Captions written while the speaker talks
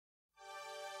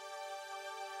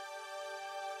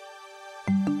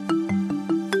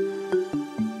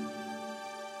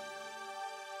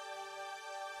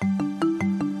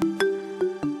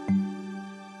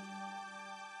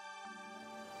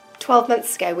12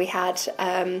 months ago we had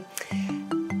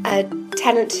a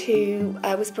tenant who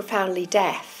was profoundly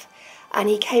deaf, and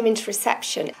he came into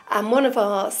reception, and one of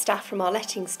our staff from our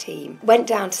lettings team went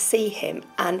down to see him,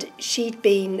 and she'd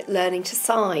been learning to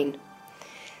sign.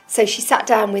 So she sat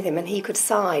down with him and he could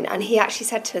sign, and he actually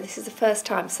said to her, "This is the first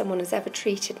time someone has ever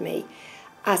treated me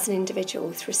as an individual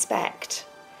with respect,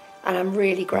 and I'm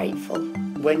really grateful."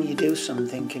 When you do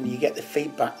something and you get the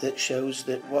feedback that shows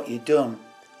that what you've done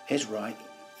is right,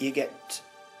 you get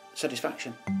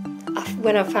satisfaction.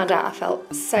 When I found out, I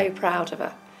felt so proud of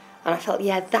her, and I felt,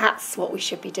 yeah, that's what we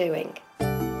should be doing.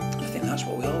 I think that's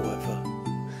what we all work for.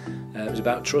 It was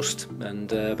about trust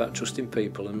and about trusting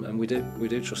people, and we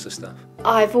do trust the staff.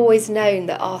 I've always known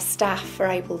that our staff are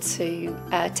able to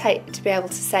be able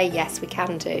to say yes, we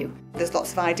can do. There's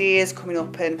lots of ideas coming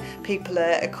up, and people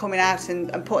are coming out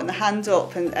and putting their hands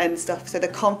up and stuff, so the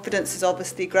confidence has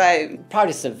obviously grown.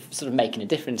 Proudest of sort of making a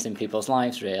difference in people's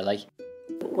lives, really.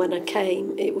 When I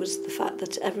came, it was the fact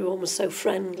that everyone was so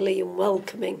friendly and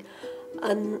welcoming,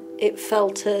 and it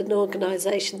felt an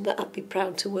organisation that I'd be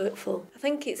proud to work for. I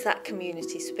think it's that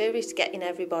community spirit, getting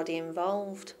everybody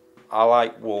involved. I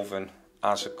like Wulvern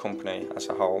as a company, as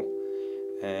a whole.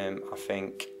 I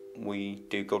think we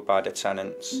do good by the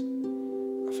tenants.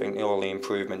 I think all the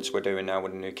improvements we're doing now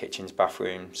with the new kitchens,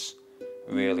 bathrooms,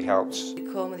 really helps. They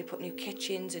come and they put new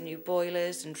kitchens and new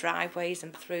boilers and driveways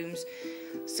and bathrooms.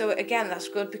 So again, that's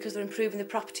good because they're improving the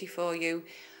property for you,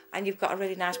 and you've got a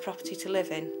really nice property to live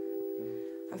in.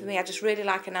 And for me, I just really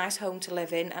like a nice home to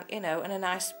live in, and and a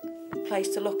nice place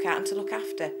to look at and to look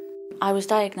after. I was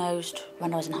diagnosed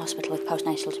when I was in hospital with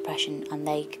postnatal depression, and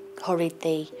they hurried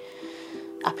the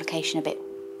application a bit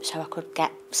so I could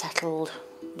get settled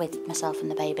with myself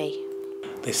and the baby.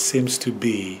 There seems to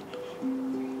be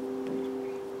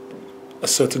a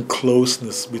certain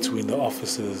closeness between the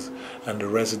officers and the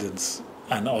residents,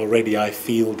 and already I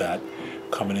feel that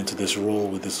coming into this role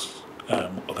with this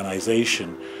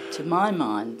organisation. To my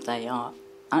mind, they are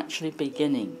actually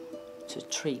beginning to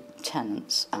treat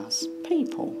tenants as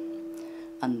people,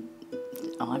 and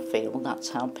I feel that's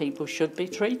how people should be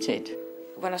treated.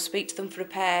 When I speak to them for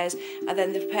repairs, and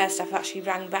then the repair staff actually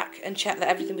rang back and checked that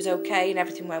everything was okay and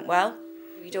everything went well.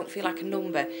 You don't feel like a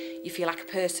number, you feel like a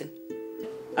person.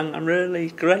 And I'm really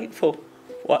grateful for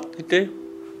what they do.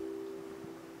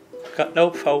 I've got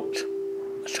no fault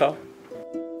at all.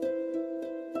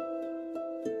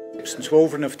 Since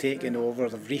Wulvern have taken over,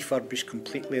 they've refurbished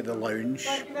completely the lounge.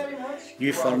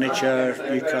 New furniture,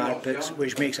 new carpets,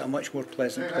 which makes it a much more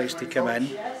pleasant place to come in.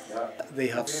 They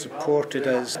have supported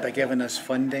us by giving us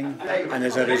funding, and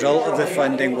as a result of the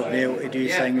funding we've been able to do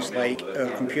things like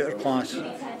our computer class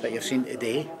that you've seen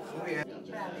today.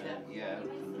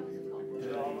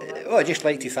 Well, I'd just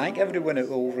like to thank everyone at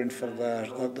Wulvern for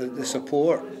the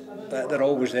support. They're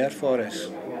always there for us.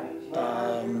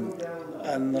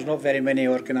 And there's not very many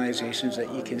organisations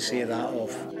that you can say that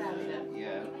of.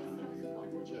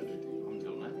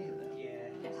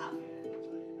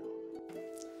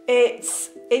 It's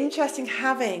interesting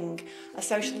having a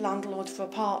social landlord for a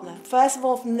partner. First of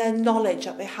all, from their knowledge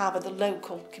that they have of the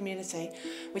local community,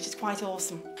 which is quite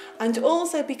awesome. And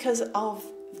also because of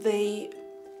the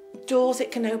doors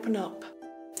it can open up.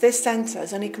 This centre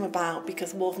has only come about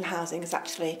because Wulvern Housing has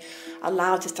actually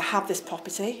allowed us to have this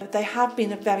property. They have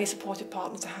been a very supportive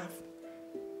partner to have.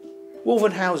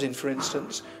 Wulvern Housing, for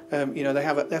instance, they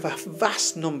have a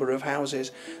vast number of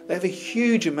houses. They have a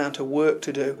huge amount of work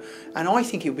to do, and I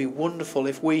think it would be wonderful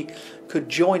if we could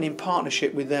join in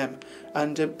partnership with them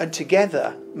and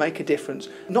together make a difference.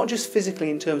 Not just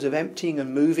physically in terms of emptying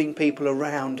and moving people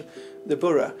around the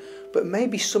borough, but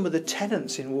maybe some of the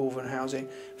tenants in Wulvern Housing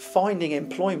finding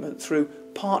employment through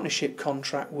partnership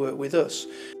contract work with us.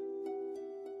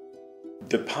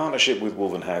 The partnership with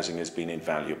Wulvern Housing has been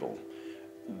invaluable.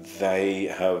 They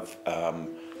have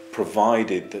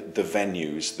provided the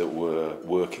venues that we're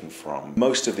working from.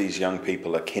 Most of these young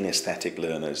people are kinesthetic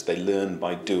learners. They learn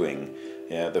by doing.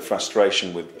 The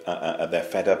frustration with they're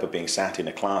fed up of being sat in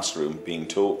a classroom being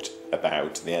talked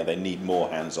about. They need more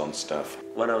hands-on stuff.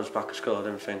 When I was back at school, I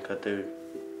didn't think I'd do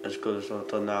as good as I've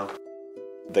done now.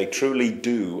 They truly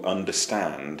do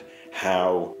understand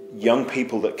how young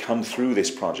people that come through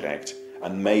this project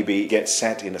and maybe get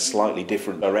set in a slightly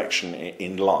different direction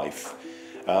in life,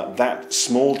 that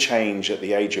small change at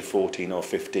the age of 14 or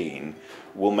 15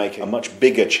 will make a much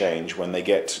bigger change when they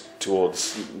get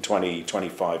towards 20,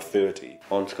 25, 30.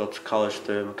 I want to go to college to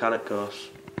do a mechanic course,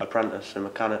 apprentice in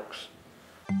mechanics.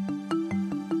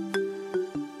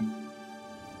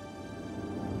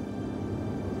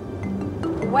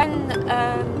 When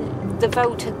the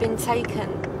vote had been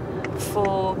taken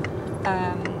for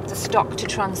the stock to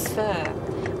transfer.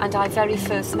 And I very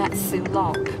first met Sue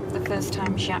Locke, the first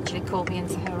time she actually called me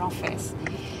into her office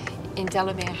in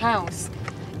Delamere House.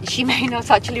 She may not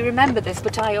actually remember this,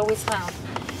 but I always have.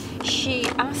 She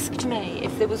asked me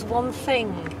if there was one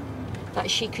thing that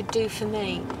she could do for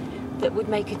me that would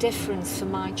make a difference for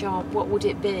my job, what would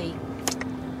it be?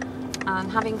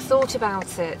 And having thought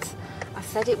about it, I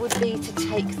said it would be to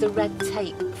take the red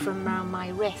tape from around my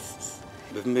wrists.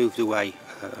 We've moved away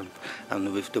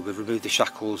and we've removed the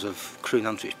shackles of Crewe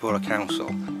Nantwich Borough Council.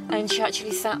 And she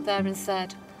actually sat there and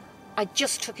said, I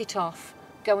just took it off,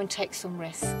 go and take some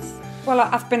risks. Well,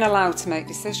 I've been allowed to make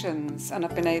decisions and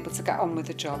I've been able to get on with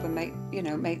the job and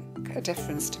make a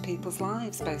difference to people's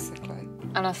lives, basically.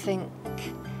 And I think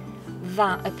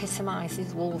that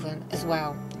epitomises Wulvern as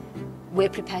well. We're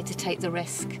prepared to take the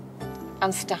risk,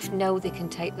 and staff know they can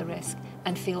take the risk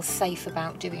and feel safe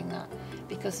about doing that,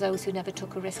 because those who never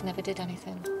took a risk never did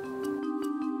anything.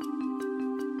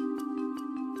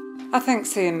 I think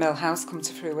seeing Mill House come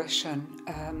to fruition,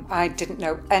 I didn't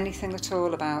know anything at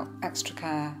all about extra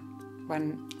care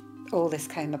when all this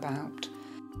came about.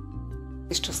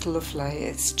 It's just lovely.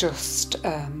 It's just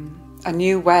a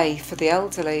new way for the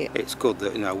elderly. It's good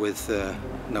that with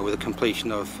the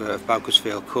completion of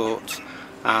Bowcasfield Court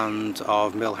and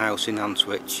of Mill House in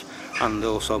Nantwich and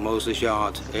also Moseley's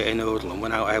Yard in Oldham, we're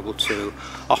now able to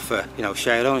offer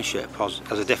shared ownership as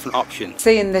a different option.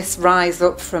 Seeing this rise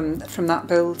up from that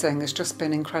building has just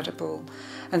been incredible,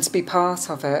 and to be part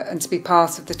of it and to be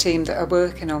part of the team that are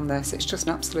working on this, it's just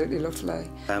absolutely lovely.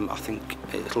 I think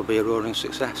it'll be a roaring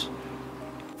success.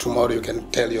 Tomorrow you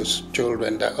can tell your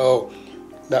children that, oh,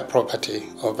 that property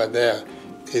over there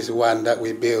is one that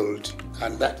we build,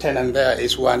 and that tenant there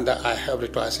is one that I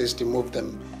helped to assist to move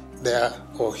them there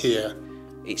or here.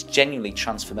 It's genuinely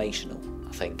transformational,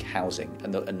 I think, housing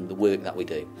and the work that we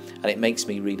do. And it makes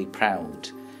me really proud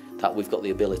that we've got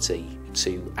the ability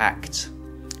to act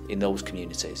in those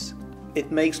communities.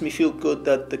 It makes me feel good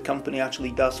that the company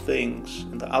actually does things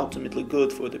and are ultimately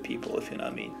good for the people, if you know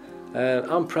what I mean.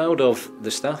 I'm proud of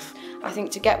the staff. I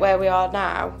think to get where we are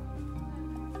now,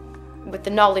 with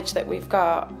the knowledge that we've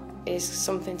got, is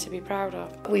something to be proud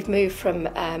of. We've moved from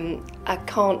a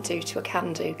can't do to a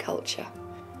can do culture,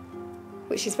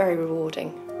 which is very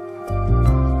rewarding.